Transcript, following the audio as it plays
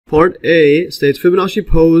Part A states Fibonacci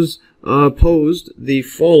posed the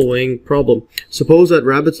following problem. Suppose that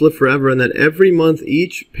rabbits live forever and that every month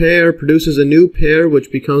each pair produces a new pair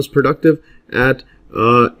which becomes productive at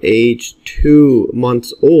age 2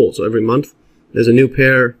 months old. So every month there's a new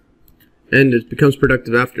pair and it becomes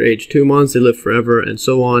productive after age 2 months. They live forever and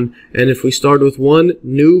so on. And if we start with one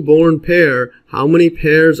newborn pair, how many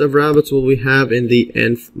pairs of rabbits will we have in the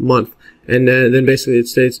nth month? And then basically it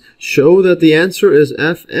states, show that the answer is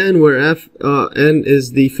Fn, where Fn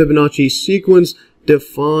is the Fibonacci sequence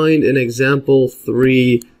defined in example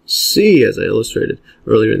 3c, as I illustrated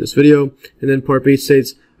earlier in this video. And then part B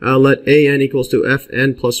states, let An equals to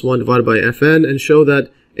Fn plus 1 divided by Fn, and show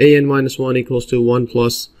that An minus 1 equals to 1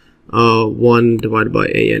 plus 1 divided by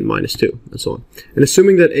An minus 2, and so on. And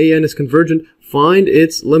assuming that An is convergent, find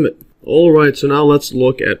its limit. Alright, so now let's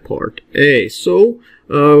look at part A. So,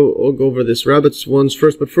 I'll go over this rabbits ones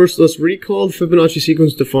first, but first let's recall the Fibonacci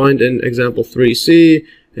sequence defined in example 3c,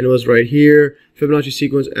 and it was right here. Fibonacci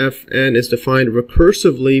sequence Fn is defined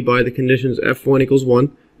recursively by the conditions f1 equals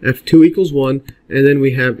 1, f2 equals 1, and then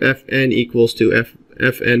we have Fn equals to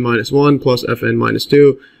Fn minus 1 plus Fn minus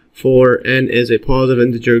 2, for n is a positive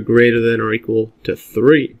integer greater than or equal to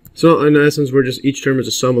 3. So in essence, each term is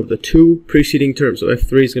a sum of the two preceding terms. So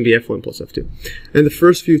f3 is going to be f1 plus f2. And the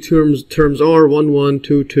first few terms are 1, 1,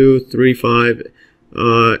 2, 2, 3, 5,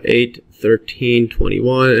 8, 13,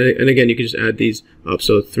 21. And again, you can just add these up.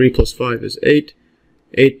 So 3 plus 5 is 8.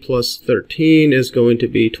 8 plus 13 is going to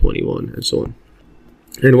be 21, and so on.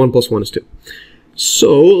 And 1 plus 1 is 2.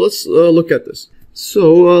 So let's look at this.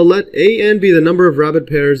 So let An be the number of rabbit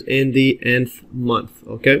pairs in the nth month.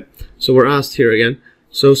 Okay. So we're asked here again.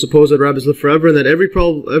 So suppose that rabbits live forever and that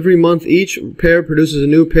every month each pair produces a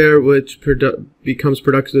new pair which becomes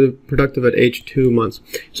productive at age 2 months.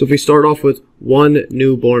 So if we start off with one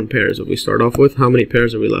newborn pair, so if we start off with, how many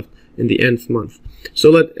pairs are we left in the nth month? So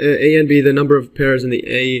let An be the number of pairs in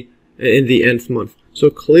the nth month. So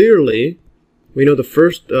clearly, we know the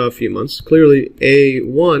first few months, clearly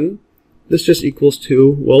A1, this just equals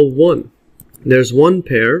to, well, 1. There's one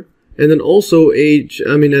pair. And then also at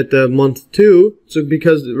the month 2, so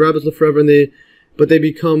because the rabbits live forever but they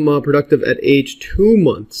become productive at age 2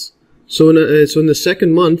 months. So in the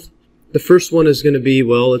second month, the first one is going to be,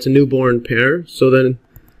 well, it's a newborn pair. So then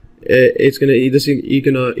it's going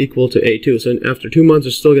to equal to A2. So after 2 months,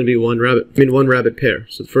 there's still going to be one rabbit pair.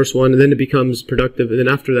 So the first one, and then it becomes productive, and then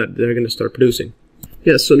after that, they're going to start producing.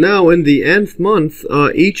 Yeah, so now in the nth month,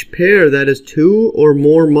 each pair that is 2 or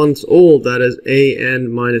more months old, that is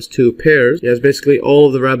An minus 2 pairs, yeah, it's basically all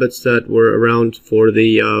of the rabbits that were around for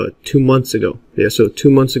the 2 months ago. Yeah, so 2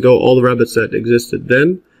 months ago, all the rabbits that existed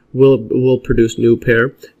then will produce new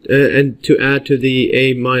pair, and to add to the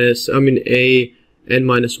An minus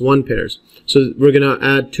 1 pairs. So we're gonna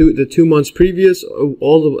add the 2 months previous,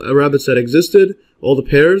 all the rabbits that existed, all the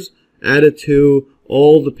pairs, added to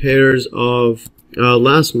all the pairs of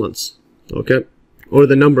last month's, okay, or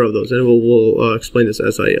the number of those, and we'll explain this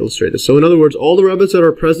as I illustrate this. So in other words, all the rabbits that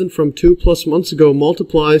are present from 2+ months ago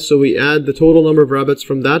multiply, so we add the total number of rabbits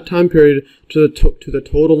from that time period to the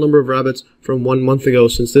total number of rabbits from 1 month ago,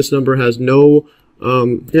 since this number has no,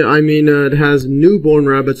 it has newborn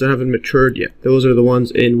rabbits that haven't matured yet. Those are the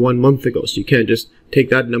ones in 1 month ago, so you can't just take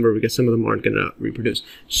that number because some of them aren't going to reproduce.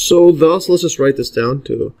 So thus, let's just write this down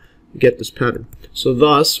to get this pattern. So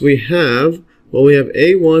thus, we have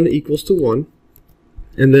A1 equals to 1,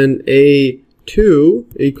 and then A2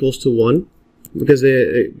 equals to 1, because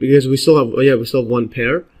we still have one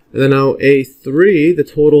pair, and then now A3, the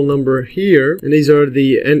total number here, and these are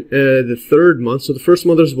the third month. So the first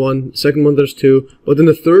month there's 1, second month there's 2, but then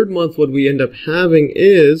the third month what we end up having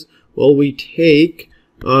is, well, we take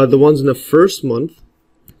the ones in the first month.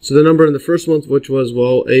 So the number in the first month, which was,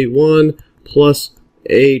 well, A1 plus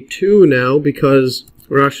A2 now, because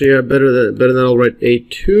we're actually better than I'll write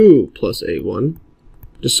A2 plus A1,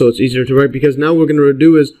 just so it's easier to write, because now what we're going to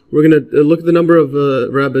do is we're going to look at the number of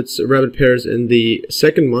rabbit pairs in the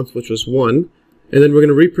second month, which was 1, and then we're going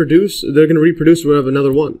to reproduce, we're going to have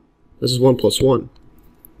another 1. This is 1 plus 1.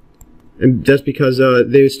 And that's because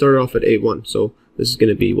they started off at A1, so this is going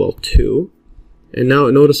to be, well, 2. And now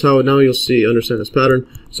notice how now you'll understand this pattern.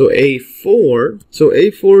 So A4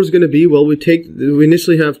 is going to be, well, we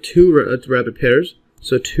initially have 2 rabbit pairs.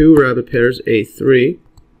 So 2 rabbit pairs, A3.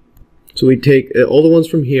 So we take all the ones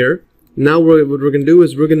from here. Now what we're going to do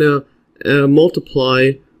is we're going to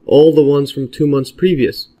multiply all the ones from 2 months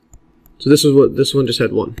previous. So this one just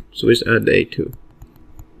had 1. So we just add the A2.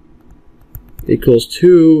 Equals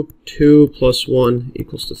 2, 2 plus 1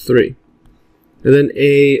 equals to 3. And then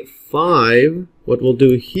A5, what we'll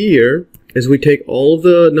do here is we take all of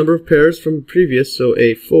the number of pairs from previous, so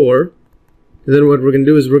A4, and then what we're going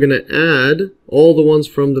to do is we're going to add all the ones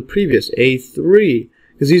from the previous, A3,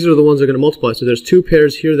 because these are the ones that are going to multiply. So there's 2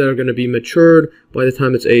 pairs here that are going to be matured by the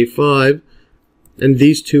time it's A5, and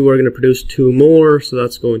these 2 are going to produce 2 more, so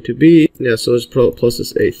that's going to be, yeah, so it's plus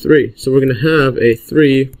this A3. So we're going to have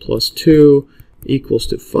A3 plus 2 equals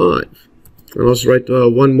to 5. And I'll just write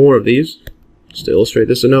one more of these just to illustrate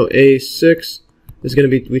this. So now A6 is going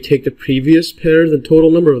to be, we take the previous pair, the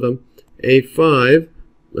total number of them, A5,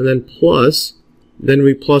 and then plus, then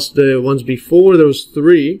we plus the ones before, there was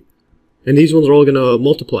 3, and these ones are all going to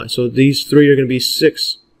multiply. So these 3 are going to be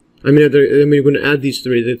 6. we're going to add these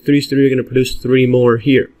 3. These 3 are going to produce 3 more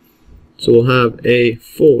here. So we'll have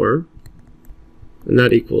A4, and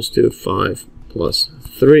that equals to 5 plus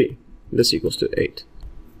 3. This equals to 8,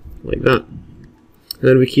 like that. And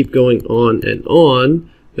then we keep going on and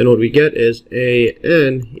on. Then what we get is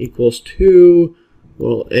AN equals to,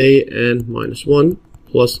 well, AN minus 1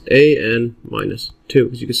 plus AN minus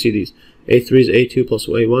 2. As you can see, these A3 is A2 plus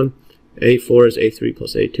A1, A4 is A3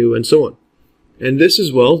 plus A2, and so on. And this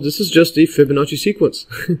as well, this is just the Fibonacci sequence.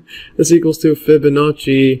 This equals to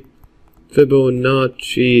Fibonacci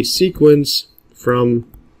sequence from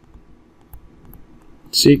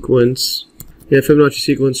Fibonacci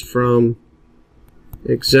sequence from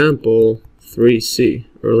example 3C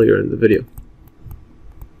earlier in the video.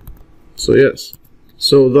 So yes,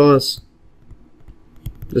 so thus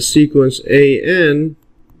the sequence AN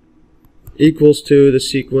equals to the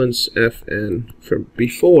sequence FN from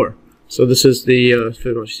before. So this is the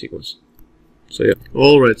Fibonacci sequence. So yeah.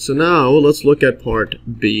 Alright, so now let's look at part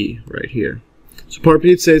B right here. So part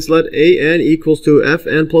B says let AN equals to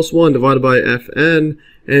FN plus 1 divided by FN,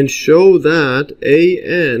 and show that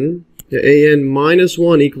AN minus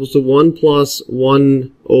 1 equals to 1 plus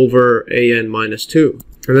 1 over AN minus 2.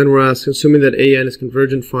 And then we're asking, assuming that AN is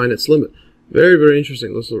convergent, find its limit. Very, very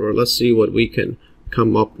interesting. Let's see what we can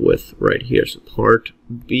come up with right here. So part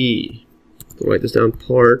B. I'll write this down,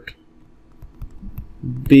 part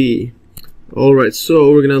B. Alright,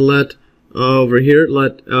 so we're going to let, over here,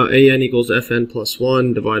 let AN equals FN plus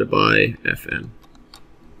 1 divided by FN.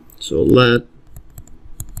 So let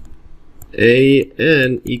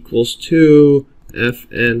AN equals to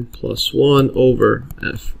FN plus 1 over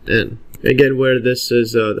FN. Again, where this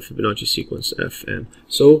is the Fibonacci sequence, FN.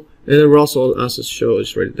 So, and then we're also asked to show,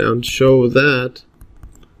 just write it down, show that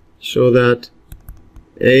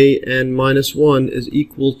AN minus 1 is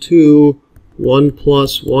equal to 1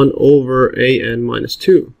 plus 1 over AN minus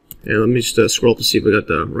 2. And let me just scroll to see if we got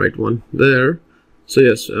the right one there. So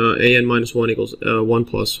yes, AN minus 1 equals 1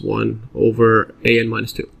 plus 1 over AN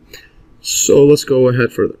minus 2. So let's go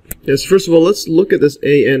ahead further. Yes, first of all, let's look at this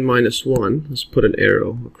AN minus 1. Let's put an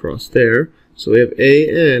arrow across there. So we have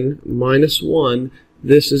AN minus 1.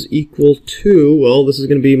 This is equal to, well, this is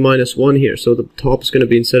going to be minus 1 here. So the top is going to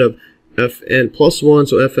be, instead of FN plus 1,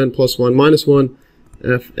 so FN plus 1 minus 1,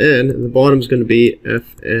 FN, and the bottom is going to be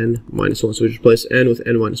FN minus 1. So we just replace N with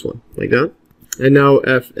N minus 1, like that. And now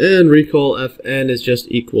FN, recall FN is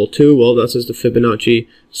just equal to, well, that's just the Fibonacci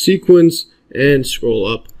sequence, and scroll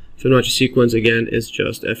up. Fibonacci sequence again is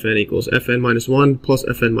just Fn equals Fn minus 1 plus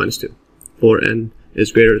Fn minus 2, for n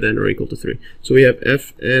is greater than or equal to 3. So we have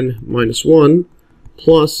Fn minus 1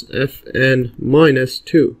 plus Fn minus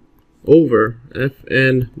 2 over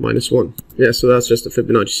Fn minus 1. Yeah, so that's just the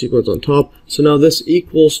Fibonacci sequence on top. So now this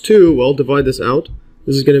equals to, well, divide this out.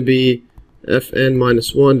 This is going to be Fn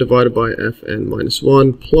minus 1 divided by Fn minus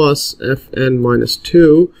 1 plus Fn minus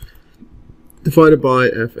 2 divided by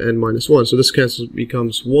Fn minus 1. So this cancels,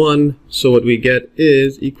 becomes 1. So what we get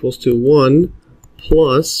is equals to 1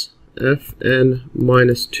 plus Fn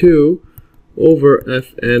minus 2 over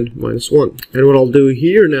Fn minus 1. And what I'll do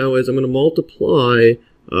here now is I'm going to multiply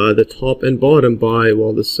the top and bottom by,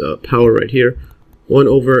 well, this power right here, 1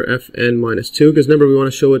 over Fn minus 2, because remember we want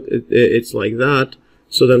to show it's like that.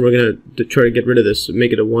 So then we're going to try to get rid of this,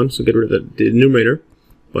 make it a 1, so get rid of the numerator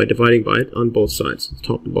by dividing by it on both sides,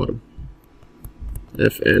 top and bottom.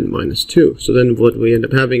 Fn minus 2. So then what we end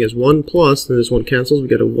up having is 1 plus, then this one cancels, we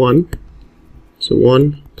get a 1. So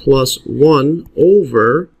 1 plus 1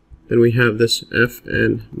 over, then we have this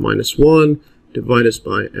Fn minus 1 divided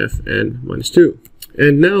by Fn minus 2.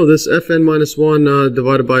 And now this Fn minus 1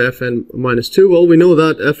 divided by Fn minus 2, well, we know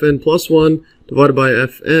that Fn plus 1 divided by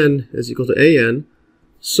Fn is equal to An.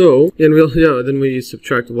 So, and then we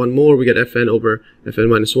subtract 1 more, we get Fn over Fn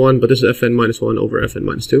minus 1, but this is Fn minus 1 over Fn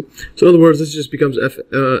minus 2. So in other words, this just becomes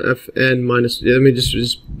Fn minus,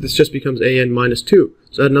 this just becomes An minus 2.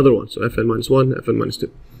 So add another one, so Fn minus 1, Fn minus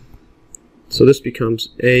 2. So this becomes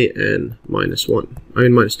an minus 1. I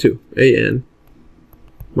mean minus 2. An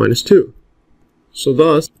minus 2. So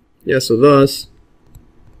thus,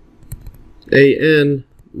 an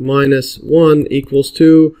minus 1 equals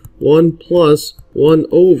to 1 plus 1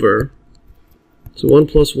 over, so 1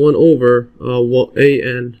 plus 1 over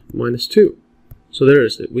an minus 2. So there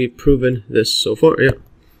is it. We've proven this so far, yeah.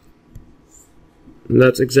 And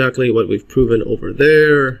that's exactly what we've proven over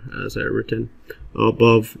there, as I written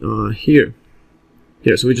above here.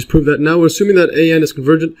 Yeah, so we just proved that. Now we're assuming that an is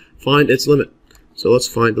convergent. Find its limit. So let's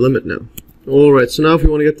find the limit now. Alright, so now if we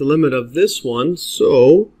want to get the limit of this one,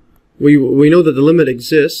 so we know that the limit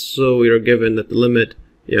exists, so we are given that the limit,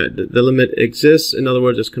 the limit exists, in other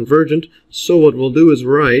words, it's convergent. So what we'll do is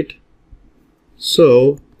write,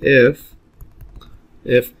 so if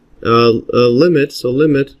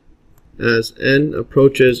limit as n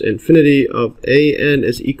approaches infinity of an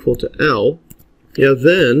is equal to L,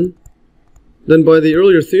 then by the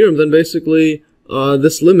earlier theorem, then basically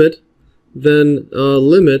this limit,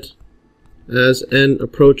 limit as n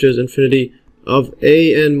approaches infinity of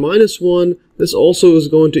an minus 1, this also is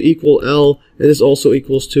going to equal L, and this also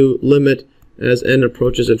equals to limit as n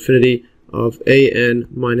approaches infinity of an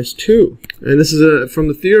minus 2. And this is from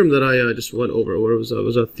the theorem that I just went over. Where was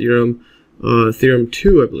a theorem, theorem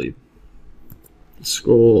 2, I believe.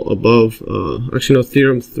 Scroll above, actually no,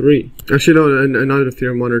 theorem 3. Actually no, neither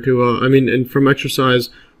theorem 1 or 2. I mean, and from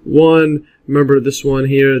exercise 1, remember this one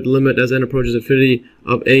here, the limit as n approaches infinity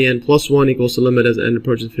of an plus 1 equals the limit as n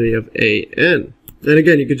approaches infinity of an. And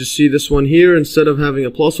again, you could just see this one here, instead of having a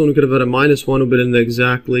plus 1, we could have had a minus 1, but in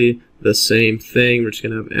exactly the same thing. We're just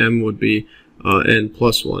going to have m would be n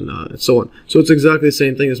plus 1, and so on. So it's exactly the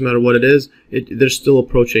same thing, doesn't matter what it is. They're still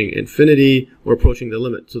approaching infinity, or approaching the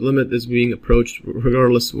limit. So the limit is being approached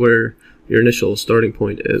regardless where your initial starting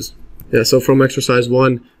point is. Yeah, so from exercise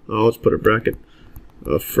 1, let's put a bracket.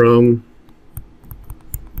 From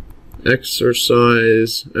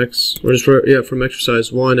exercise from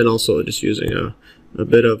exercise 1, and also just using a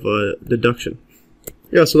bit of deduction.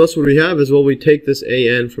 Yeah, so that's what we have is, well, we take this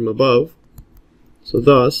an from above. So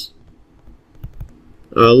thus,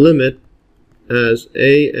 limit as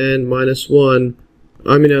an minus 1,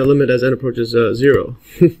 limit as n approaches 0.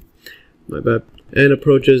 My bad. N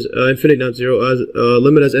approaches infinity, not 0. As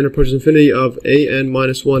limit as n approaches infinity of an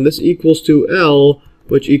minus 1. This equals to L,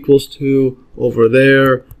 which equals to, over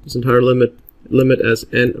there, this entire limit as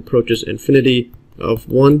n approaches infinity of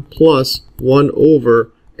 1 plus 1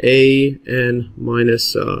 over an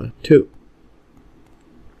minus 2.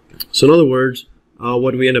 So in other words,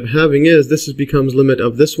 what we end up having is, this becomes limit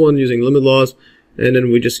of this one using limit laws, and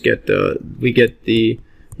then we just get the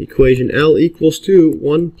equation L equals to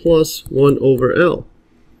 1 plus 1 over L.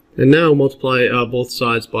 And now multiply both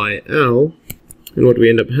sides by L, and what we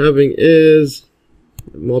end up having is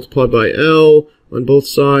multiplied by L on both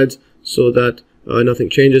sides, so that nothing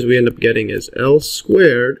changes. We end up getting is L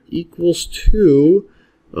squared equals to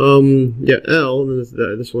L, and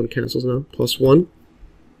this one cancels now, plus 1.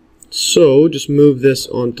 So just move this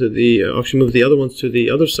onto the, actually move the other ones to the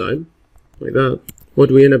other side, like that.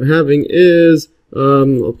 What we end up having is,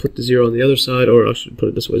 I'll put the 0 on the other side, or I should put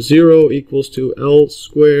it this way, 0 equals to L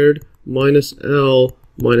squared minus L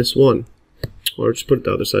minus 1. Or just put it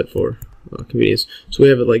the other side for convenience. So we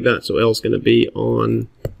have it like that, so L is going to be on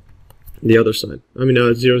the other side.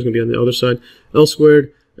 0 is going to be on the other side. L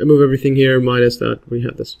squared, and move everything here, minus that, we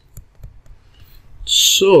have this.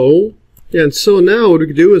 So, yeah, and so now what we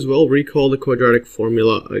can do is, well, recall the quadratic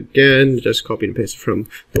formula again, just copy and paste from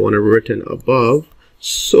the one I've written above.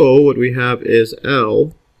 So what we have is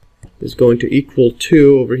L is going to equal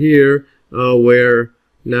to, over here, where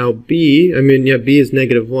now B, B is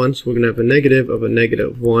negative 1, so we're going to have a negative of a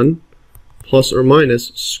negative 1, plus or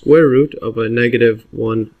minus square root of a negative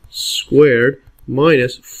 1 squared,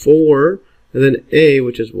 minus 4, and then A,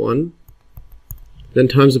 which is 1, then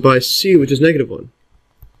times it by C, which is negative 1.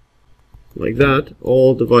 Like that,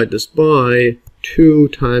 all divide this by 2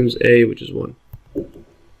 times A, which is 1. And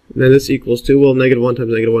then this equals to, well, negative 1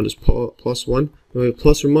 times negative 1 is plus 1. Then we have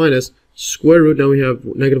plus or minus square root, now we have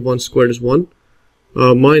negative 1 squared is 1.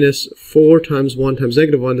 Minus 4 times 1 times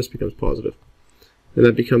negative 1, this becomes positive. And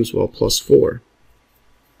that becomes, well, plus 4.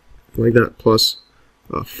 Like that, plus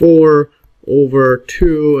 4 over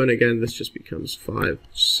 2, and again, this just becomes 5,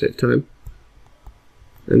 just save time.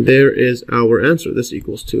 And there is our answer. This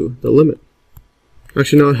equals to the limit.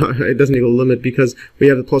 Actually, no, it doesn't equal the limit because we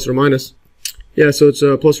have the plus or minus. Yeah, so it's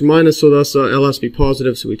plus or minus, so thus L has to be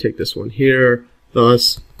positive, so we take this one here.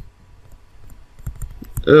 Thus,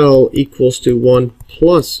 L equals to 1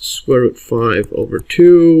 plus square root 5 over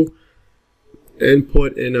 2. and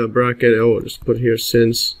put in a bracket, just put here,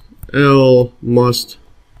 since L must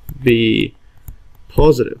be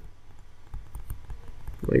positive.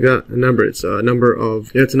 Like that. Remember, it's a number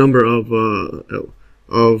of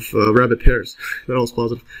rabbit pairs. They're all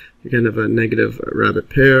positive. You can have a negative rabbit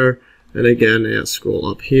pair, and again, scroll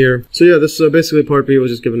up here. So yeah, this basically part B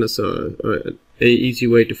was just giving us a easy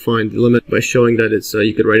way to find the limit by showing that it's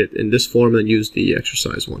you could write it in this form and use the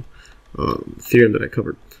exercise one theorem that I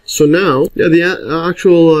covered. So now, yeah, the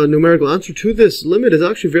actual numerical answer to this limit is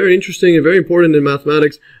actually very interesting and very important in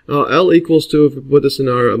mathematics. L equals to, if we put this in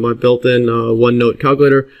my built-in one-note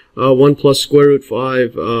calculator, 1 plus square root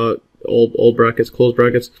 5, all brackets, close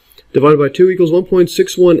brackets, divided by 2 equals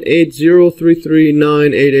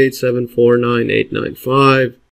 1.618033988749895.